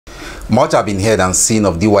Much have been heard and seen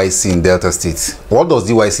of DYC in Delta State. What does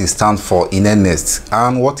DYC stand for in earnest,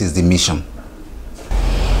 and what is the mission?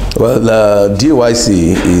 Well,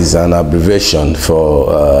 DYC is an abbreviation for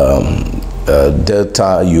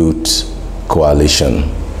Delta Youth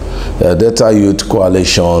Coalition. Delta Youth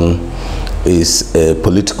Coalition is a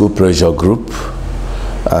political pressure group,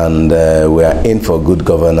 and we are in for good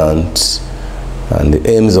governance. And the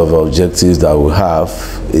aims of objectives that we have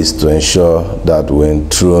is to ensure that we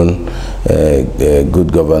enthrone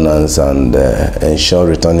good governance and ensure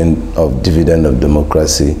returning of dividend of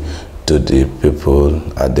democracy to the people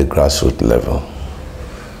at the grassroots level.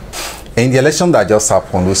 In the election that just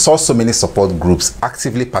happened, we saw so many support groups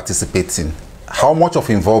actively participating. How much of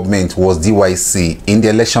involvement was DYC in the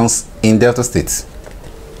elections in Delta State?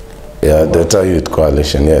 Yeah, Delta Youth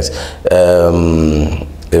Coalition, yes.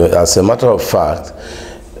 As a matter of fact,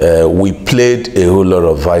 we played a whole lot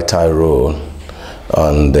of vital role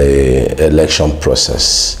on the election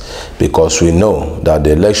process, because we know that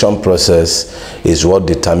the election process is what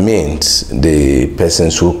determines the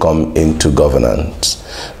persons who come into governance.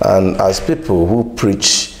 And as people who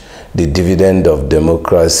preach the dividend of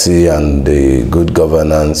democracy and the good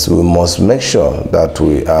governance, we must make sure that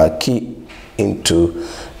we are key into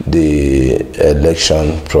the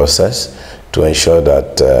election process to ensure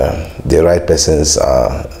that the right persons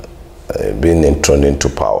are being enthroned into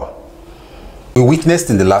power. We witnessed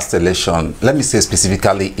in the last election, let me say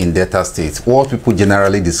specifically in Delta State, what people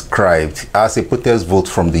generally described as a protest vote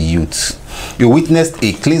from the youth. You witnessed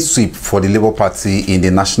a clean sweep for the Labour Party in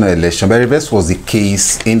the national election, but reverse was the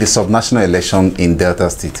case in the subnational election in Delta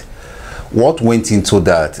State. What went into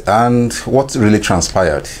that, and what really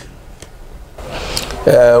transpired?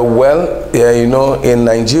 You know, in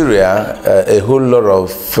Nigeria, a whole lot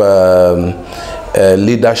of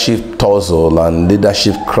leadership tussle and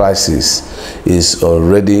leadership crisis is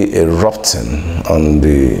already erupting on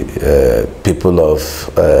the people of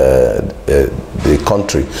the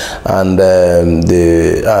country, and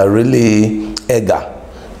they are really eager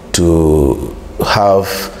to have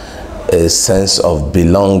a sense of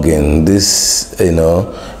belonging. This, you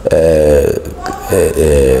know,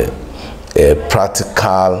 a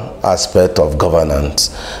practical aspect of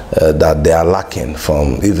governance that they are lacking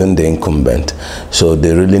from even the incumbent. So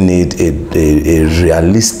they really need a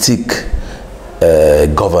realistic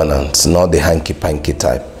governance, not the hanky-panky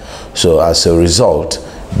type. So as a result,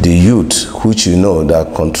 the youth, which you know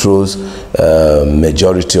that controls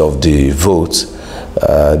majority of the votes,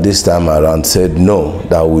 this time around said no,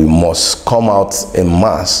 that we must come out en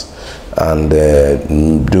masse and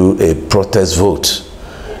do a protest vote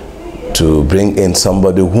to bring in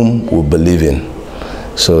somebody whom we believe in.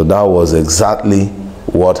 So that was exactly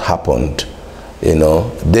what happened. You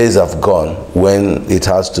know, days have gone when it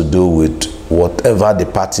has to do with whatever the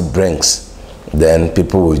party brings, then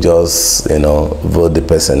people will just, you know, vote the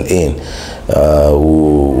person in.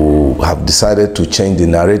 Who have decided to change the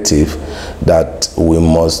narrative that we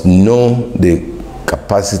must know the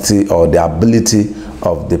capacity or the ability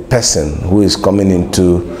of the person who is coming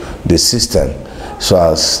into the system, so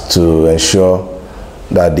as to ensure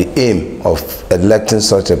that the aim of electing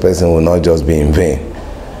such a person will not just be in vain.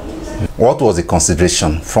 What was the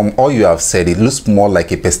consideration? From all you have said, it looks more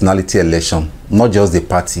like a personality election, not just the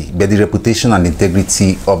party, but the reputation and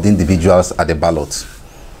integrity of the individuals at the ballot.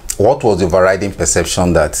 What was the overriding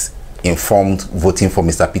perception that informed voting for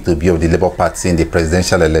Mr. Peter Obi of the Labour Party in the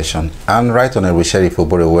presidential election, and Right Honourable Sheriff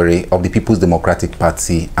Oborevwori of the People's Democratic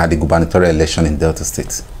Party at the gubernatorial election in Delta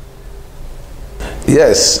State?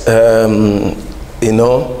 Yes, you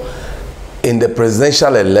know, in the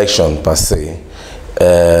presidential election per se,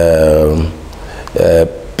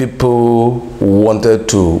 people wanted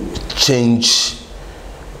to change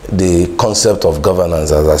the concept of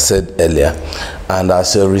governance, as I said earlier, and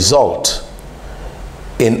as a result,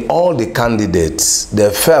 in all the candidates, they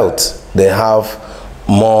felt they have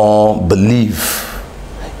more belief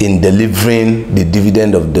in delivering the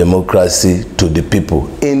dividend of democracy to the people.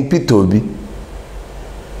 In Peter Obi,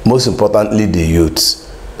 most importantly, the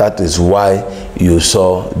youths. That is why you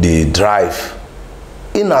saw the drive.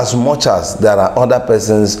 In as much as there are other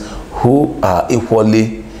persons who are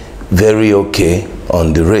equally very okay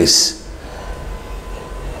on the race.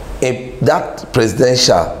 In that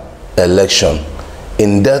presidential election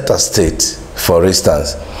in Delta State, for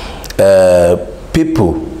instance,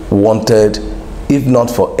 people wanted, if not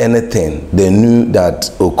for anything, they knew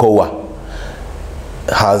that Okowa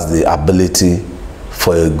has the ability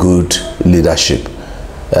for a good leadership.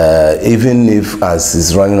 Even if as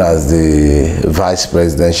he's running as the vice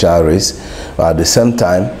presidential race, at the same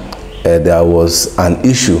time, there was an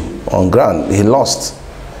issue on ground. He lost.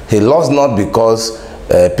 He lost not because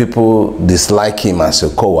people dislike him as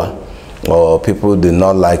a COA or people did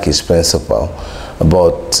not like his principle,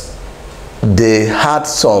 but they had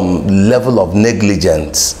some level of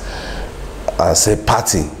negligence as a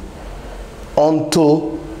party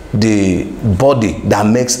onto the body that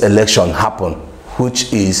makes election happen,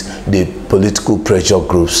 which is the political pressure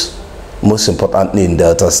groups, most importantly in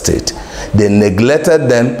Delta State. They neglected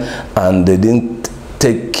them and they didn't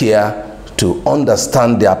take care to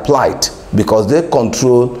understand their plight, because they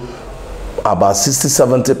control about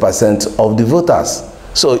 60–70% of the voters.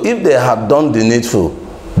 So if they had done the needful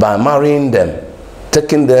by marrying them,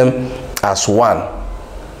 taking them as one,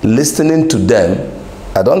 listening to them,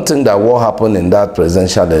 I don't think that what happened in that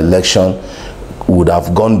presidential election would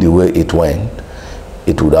have gone the way it went.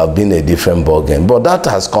 It would have been a different ballgame. But that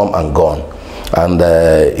has come and gone. And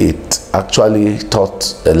it actually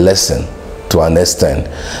taught a lesson to an extent.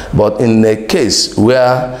 But in a case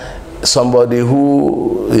where somebody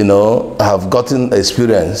who, you know, have gotten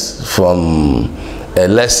experience from a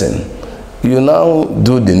lesson, you now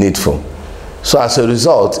do the needful. So as a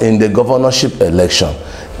result, in the governorship election,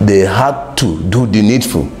 they had to do the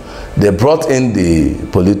needful. They brought in the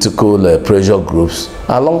political pressure groups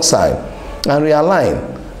alongside and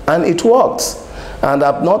realigned, and it worked. And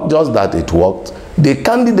not just that it worked, the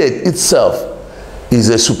candidate itself is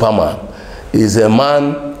a superman, is a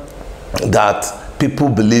man that people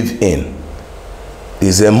believe in,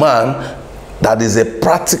 is a man that is a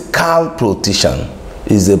practical politician,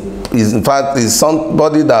 is in fact is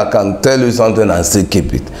somebody that can tell you something and still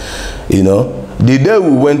keep it. You know, the day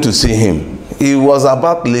we went to see him, he was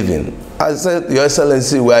about leaving. I said, Your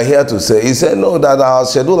Excellency, we are here to say. He said, no, that our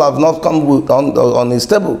schedule have not come on his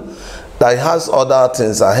table, that he has other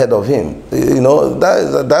things ahead of him. You know,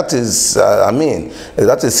 that is I mean,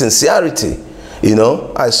 that is sincerity. You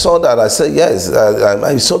know, I saw that. I said, yes,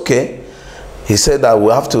 it's okay. He said that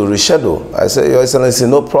we have to reschedule. I said, Your Excellency,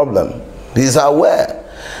 no problem. He's aware.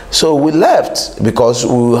 So we left because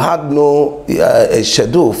we had no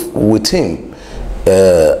schedule with him.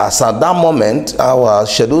 As at that moment, our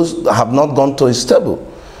schedules have not gone to his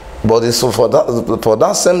table. But it's for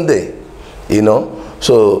that same day, you know.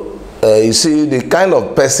 So you see, the kind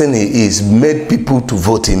of person he is made people to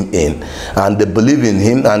vote him in, and they believe in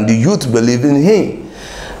him, and the youth believe in him.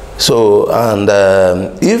 So, and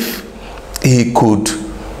if he could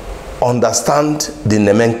understand the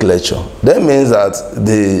nomenclature, that means that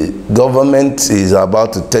the government is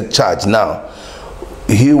about to take charge now.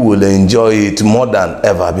 He will enjoy it more than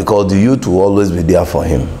ever, because the youth will always be there for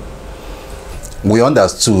him. We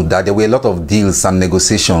understood that there were a lot of deals and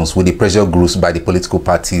negotiations with the pressure groups by the political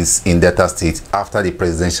parties in Delta State after the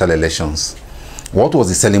presidential elections. What was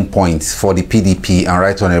the selling point for the PDP and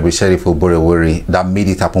Right Honorable Sheriff Oborevwori that made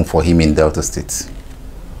it happen for him in Delta State?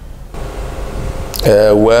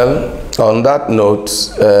 Well, on that note,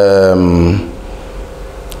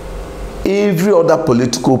 every other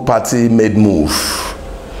political party made move,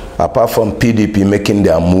 apart from PDP making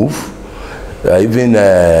their move. Even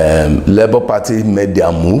Labour Party made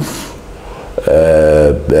their move,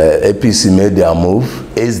 APC made their move,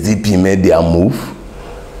 SDP made their move,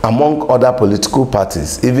 among other political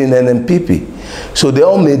parties, even NNPP. So they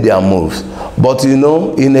all made their moves. But you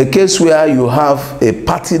know, in a case where you have a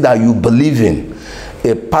party that you believe in,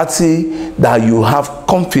 a party that you have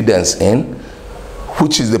confidence in,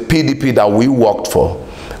 which is the PDP that we worked for,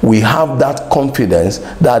 we have that confidence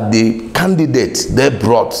that the candidate they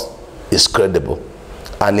brought is credible,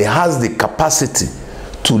 and he has the capacity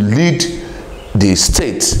to lead the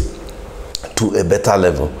state to a better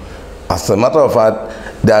level. As a matter of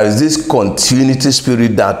fact, there is this continuity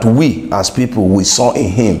spirit that we as people, we saw in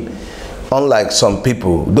him. Unlike some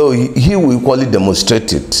people, though he will equally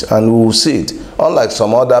demonstrate it, and we will see it. Unlike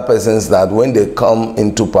some other persons that when they come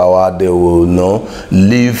into power, they will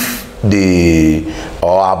leave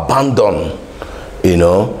or abandon,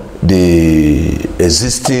 the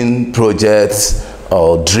existing projects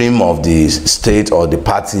or dream of the state or the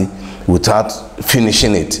party without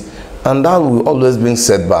finishing it. And that will always bring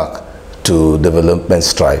setback to development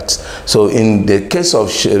strides. So in the case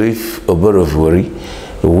of Sheriff Oborevwori,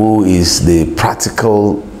 who is the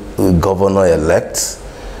practical governor-elect,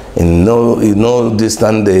 in no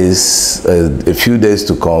distant days, a few days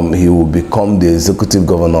to come, he will become the executive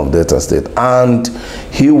governor of Delta State, and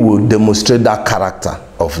he will demonstrate that character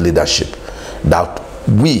of leadership that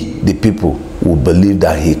we, the people, will believe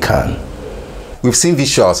that he can. We've seen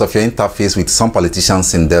visuals of your interface with some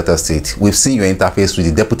politicians in Delta State. We've seen your interface with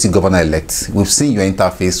the deputy governor-elect. We've seen your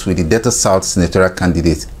interface with the Delta South senatorial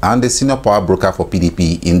candidate and the senior power broker for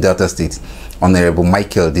PDP in Delta State, Honorable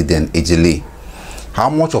Michael Diden Ejele. How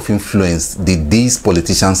much of influence did these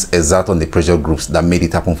politicians exert on the pressure groups that made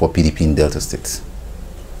it happen for PDP in Delta State?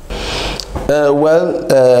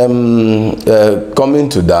 Coming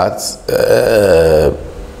to that,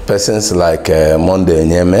 persons like Monday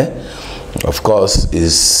Enyeme, of course,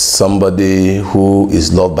 is somebody who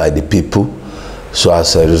is loved by the people. So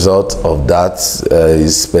as a result of that,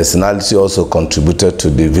 his personality also contributed to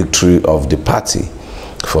the victory of the party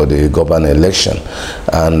for the governor election.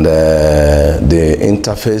 And the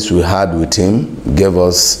interface we had with him gave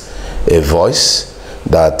us a voice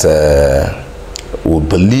that we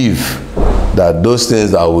believe that those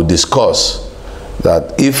things that we discuss,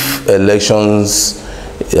 that if elections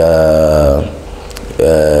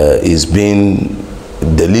is being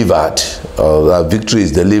delivered, or that victory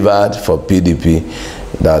is delivered for PDP,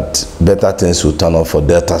 that better things will turn up for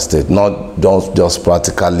Delta State, not just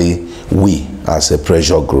practically we as a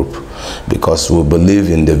pressure group, because we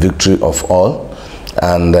believe in the victory of all.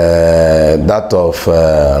 And that of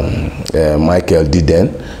Michael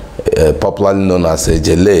Diden, popularly known as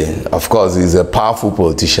Ejele, of course, he's a powerful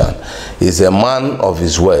politician. He's a man of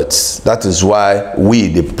his words. That is why we,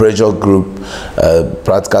 the pressure group,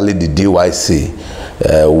 practically the DYC,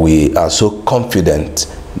 we are so confident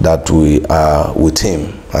that we are with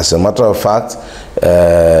him. As a matter of fact,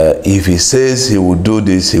 if he says he will do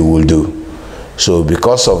this, he will do. So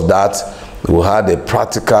because of that, we had a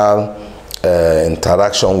practical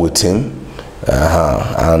interaction with him,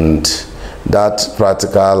 and that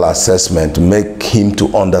practical assessment make him to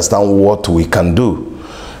understand what we can do.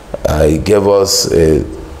 He gave us a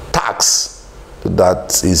tax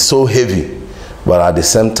that is so heavy, but at the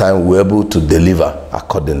same time we're able to deliver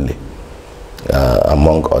accordingly,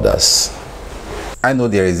 among others. I know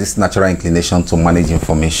there is this natural inclination to manage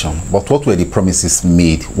information, but what were the promises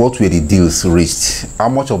made? What were the deals reached? How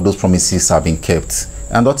much of those promises have been kept?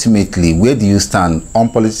 And ultimately, where do you stand on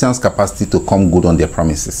politicians' capacity to come good on their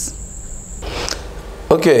promises?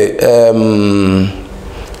 Okay,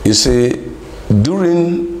 you see,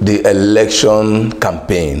 during the election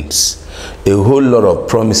campaigns, a whole lot of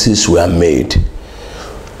promises were made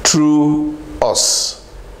through us,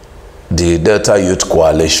 the Delta Youth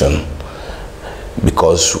Coalition,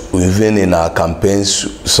 because even in our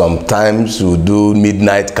campaigns, sometimes we do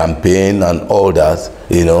midnight campaign and all that,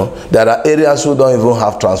 you know. There are areas who don't even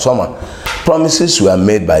have transformer. Promises were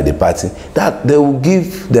made by the party that they will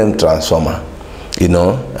give them transformer, you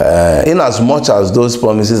know, in as much as those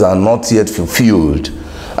promises are not yet fulfilled,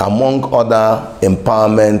 among other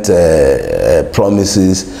empowerment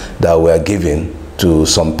promises that were given to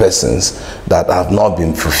some persons that have not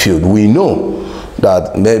been fulfilled. We know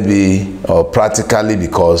that maybe, or practically,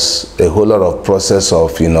 because a whole lot of process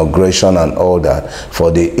of inauguration and all that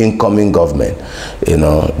for the incoming government, you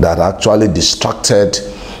know, that actually distracted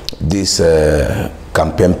these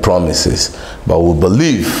campaign promises. But we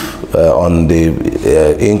believe on the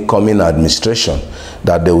incoming administration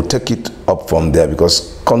that they will take it up from there,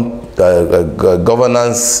 because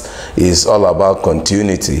governance is all about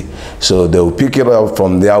continuity. So they will pick it up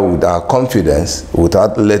from there with our confidence,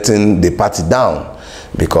 without letting the party down,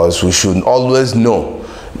 because we should always know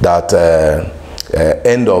that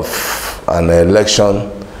end of an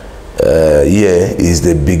election year is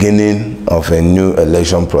the beginning of a new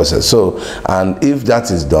election process. So, and if that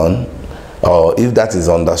is done, or if that is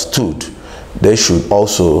understood, they should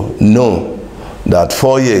also know that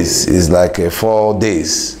 4 years is like 4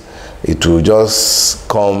 days. It will just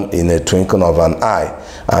come in a twinkle of an eye.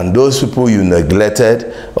 And those people you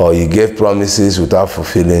neglected or you gave promises without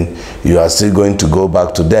fulfilling, you are still going to go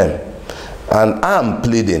back to them. And I am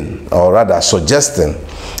pleading, or rather suggesting,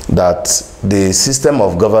 that the system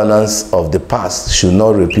of governance of the past should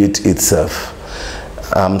not repeat itself.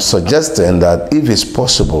 I'm suggesting that if it's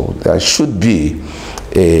possible, there should be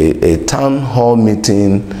a town hall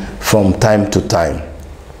meeting from time to time,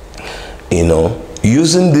 you know,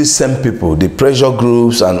 using these same people, the pressure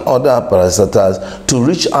groups and other parastatals, to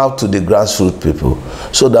reach out to the grassroots people,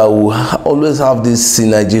 so that we'll always have this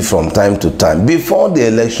synergy from time to time before the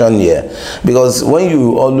election year. Because when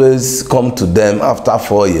you always come to them after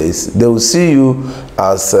 4 years, they will see you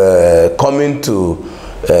as coming to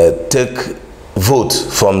take vote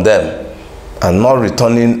from them and not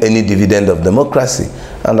returning any dividend of democracy.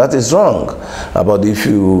 And that is wrong. But if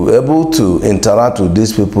you're able to interact with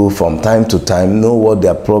these people from time to time, know what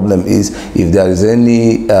their problem is, if there is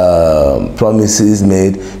any promises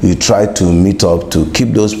made, you try to meet up to keep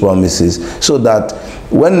those promises, so that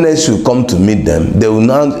when next you come to meet them, they will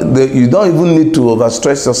not, you don't even need to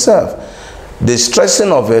overstress yourself. The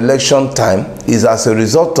stressing of election time is as a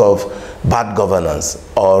result of bad governance,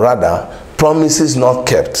 or rather, promises not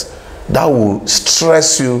kept. that will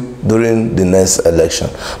stress you during the next election.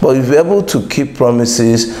 But if you're able to keep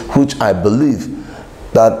promises, which I believe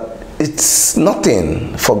that it's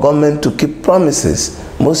nothing for government to keep promises.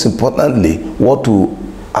 Most importantly, what will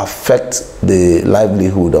affect the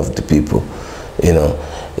livelihood of the people, you know.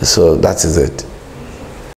 So that is it.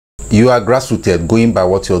 You are grassrooted, going by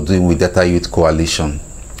what you're doing with Delta Youth Coalition,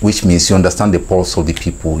 which means you understand the pulse of the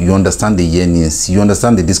people, you understand the yearnings, you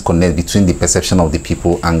understand the disconnect between the perception of the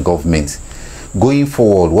people and government. Going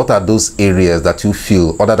forward, what are those areas that you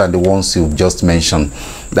feel, other than the ones you've just mentioned,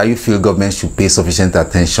 that you feel government should pay sufficient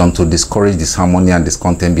attention to discourage disharmony and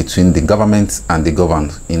discontent between the government and the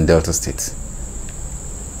governed in Delta State?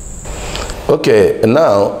 Okay,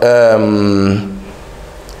 now,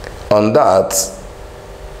 on that,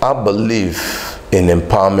 I believe in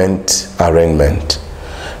empowerment arrangement.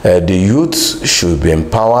 The youth should be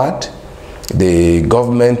empowered. The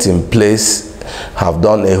government in place have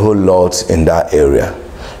done a whole lot in that area.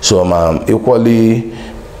 So I'm equally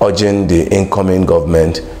urging the incoming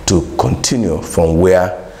government to continue from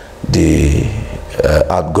where the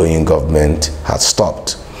outgoing government has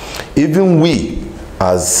stopped. Even we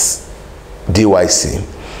as DYC,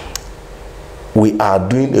 we are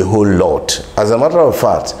doing a whole lot. As a matter of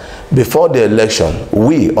fact, before the election,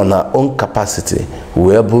 we on our own capacity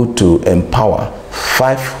were able to empower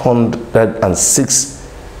 506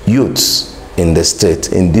 youths in the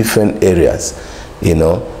state in different areas. You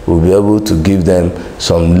know, we'll be able to give them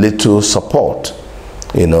some little support,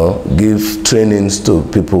 you know, give trainings to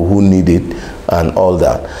people who need it and all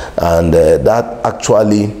that. And that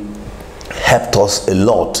actually helped us a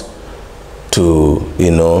lot to,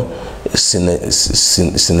 you know,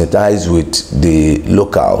 synergize with the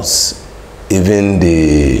locals. Even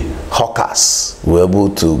the hawkers were able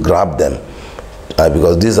to grab them,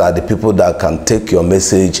 because these are the people that can take your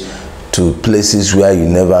message to places where you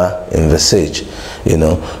never envisage, you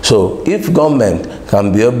know. So if government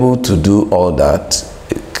can be able to do all that,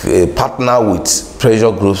 partner with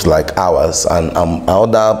pressure groups like ours and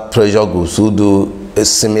other pressure groups who do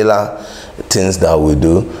similar things that we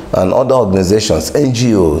do, and other organizations,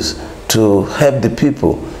 NGOs, to help the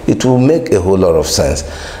people, it will make a whole lot of sense.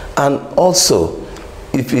 And also,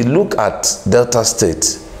 if you look at Delta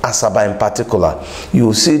State, Asaba in particular, you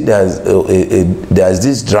will see there's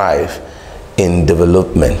this drive in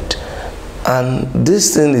development. And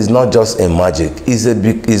this thing is not just a magic, it's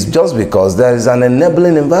just because there is an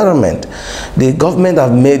enabling environment. The government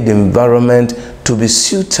have made the environment to be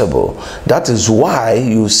suitable. That is why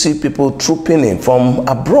you see people trooping in from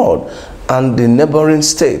abroad and the neighboring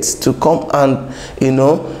states to come and, you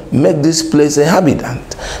know, make this place a habitat.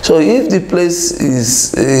 So if the place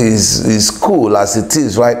is cool as it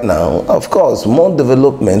is right now, of course, more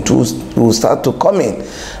development will start to come in.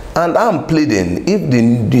 And I'm pleading, if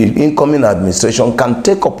the incoming administration can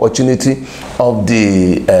take opportunity of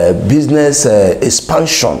the business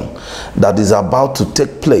expansion that is about to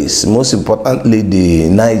take place, most importantly the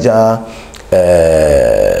Niger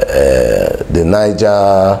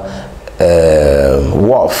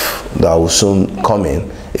wharf that will soon come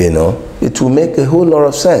in, you know, it will make a whole lot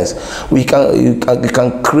of sense. You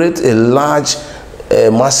can create a large,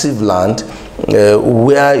 massive land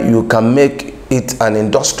where you can make it an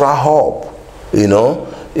industrial hub, you know,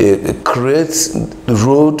 create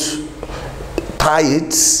road, tie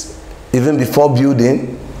it, even before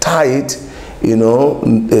building, tie it, you know,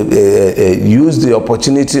 use the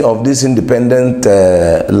opportunity of this independent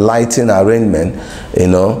lighting arrangement, you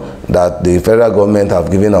know, that the federal government have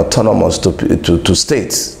given autonomous to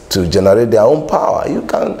states to generate their own power. You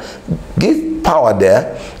can give power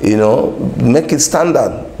there, you know, make it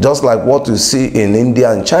standard, just like what you see in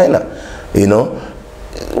India and China. You know,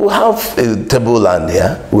 we have a tableland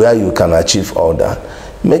here where you can achieve all that.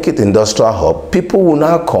 Make it industrial hub. People will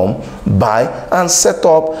now come, buy, and set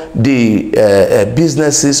up the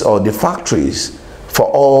businesses or the factories for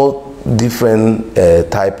all different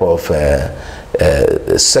type of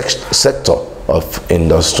sector of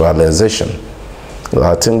industrialization.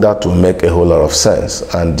 I think that will make a whole lot of sense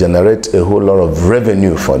and generate a whole lot of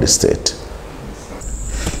revenue for the state.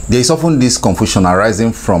 There is often this confusion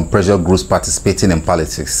arising from pressure groups participating in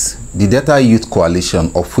politics. The Delta Youth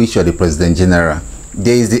Coalition, of which you are the President General,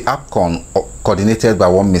 there is the APCON coordinated by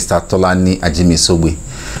one Mr. Tolani Ajimisogbe.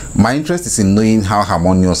 My interest is in knowing how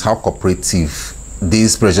harmonious, how cooperative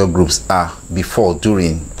these pressure groups are before,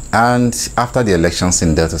 during, and after the elections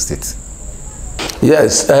in Delta State.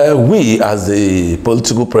 Yes, we as the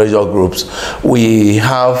political pressure groups, we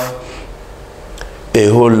have a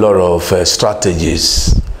whole lot of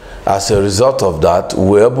strategies. As a result of that,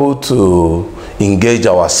 we're able to engage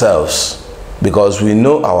ourselves because we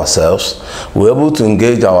know ourselves. We're able to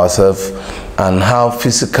engage ourselves and have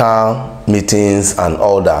physical meetings and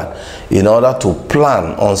all that in order to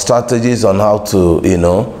plan on strategies on how to,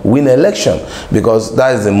 win election, because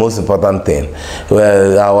that is the most important thing.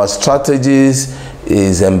 Where our strategies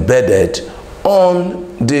is embedded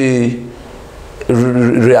on the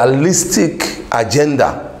realistic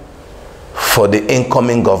agenda for the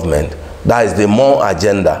incoming government. That is the more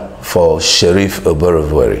agenda for Sheriff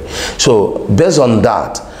Oborevwori. So based on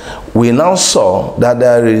that, we now saw that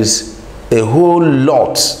there is a whole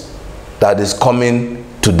lot that is coming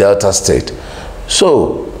to Delta State.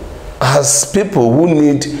 So as people who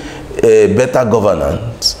need a better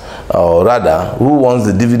governance, or rather who wants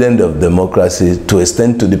the dividend of democracy to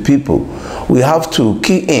extend to the people, we have to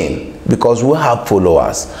key in, because we have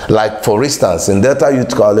followers. Like for instance, in Delta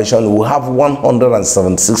Youth Coalition, we have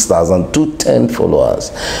 176,210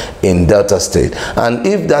 followers in Delta State. And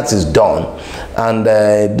if that is done, and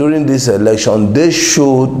during this election, they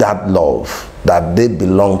show that love, that they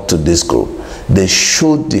belong to this group. They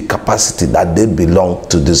show the capacity that they belong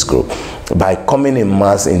to this group by coming in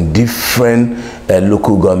mass in different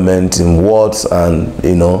local governments, in wards, and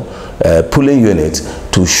polling units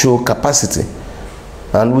to show capacity.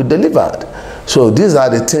 And we delivered. So these are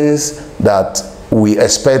the things that we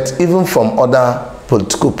expect even from other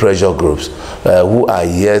political pressure groups who are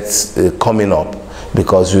yet coming up,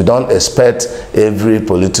 because we don't expect every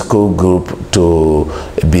political group to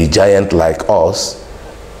be giant like us.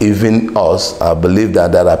 Even us, I believe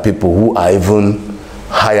that there are people who are even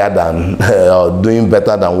higher than or doing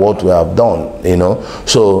better than what we have done,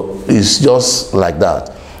 So it's just like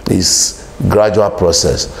that. It's gradual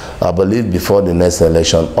process. I believe before the next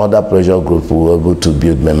election, other pressure groups will be able to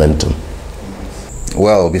build momentum.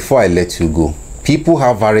 Well, before I let you go, people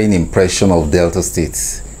have varying impression of Delta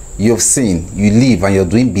State. You've seen, you live and you're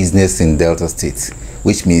doing business in Delta State,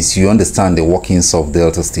 which means you understand the workings of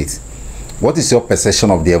Delta State. What is your perception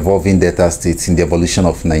of the evolving Delta State in the evolution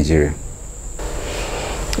of Nigeria?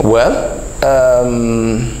 Well,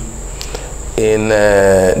 in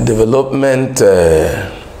development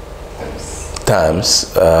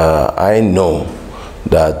times, I know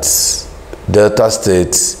that Delta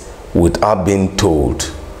State, without being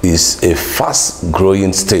told, is a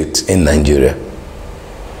fast-growing state in Nigeria.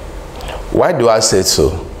 Why do I say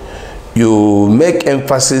so? You make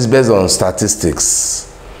emphasis based on statistics.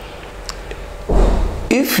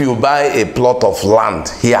 If you buy a plot of land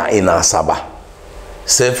here in Asaba,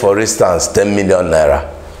 say for instance 10 million naira,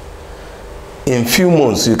 in few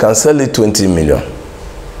months you can sell it 20 million.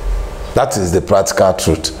 That is the practical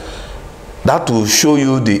truth. That will show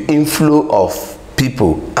you the inflow of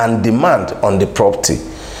people and demand on the property.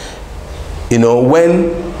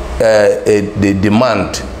 When the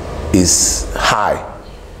demand is high,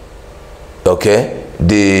 okay,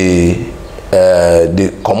 the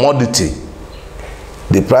commodity,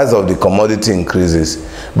 the price of the commodity increases.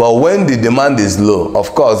 But when the demand is low,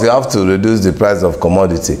 of course, you have to reduce the price of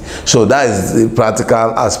commodity. So that is the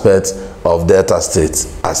practical aspect of Delta State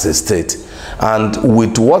as a state. And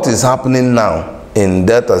with what is happening now in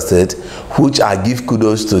Delta State, which I give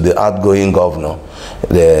kudos to the outgoing governor,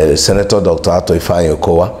 the Senator Dr. Ato Ifeanyi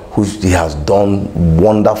Okowa, which he has done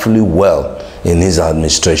wonderfully well in his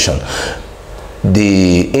administration.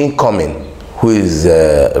 The incoming, who is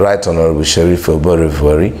Right Honorable Sheriff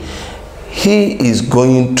Oborevwori, he is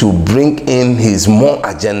going to bring in his more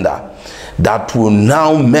agenda that will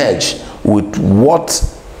now merge with what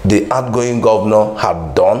the outgoing governor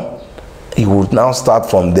had done. He would now start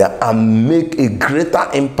from there and make a greater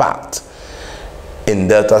impact in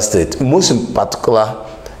Delta State, most in particular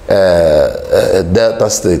Delta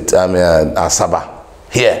State, Asaba,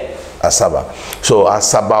 here, Asaba. So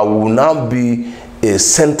Asaba will now be a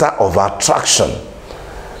center of attraction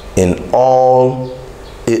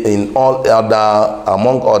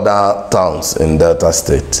among other towns in Delta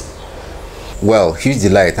State. Well, huge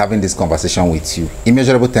delight having this conversation with you.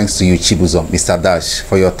 Immeasurable thanks to you, Chibuzor, Mr. Dash,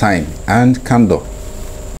 for your time and candor.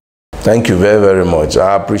 Thank you very, very much.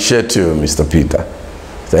 I appreciate you, Mr. Peter.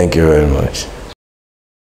 Thank you very much.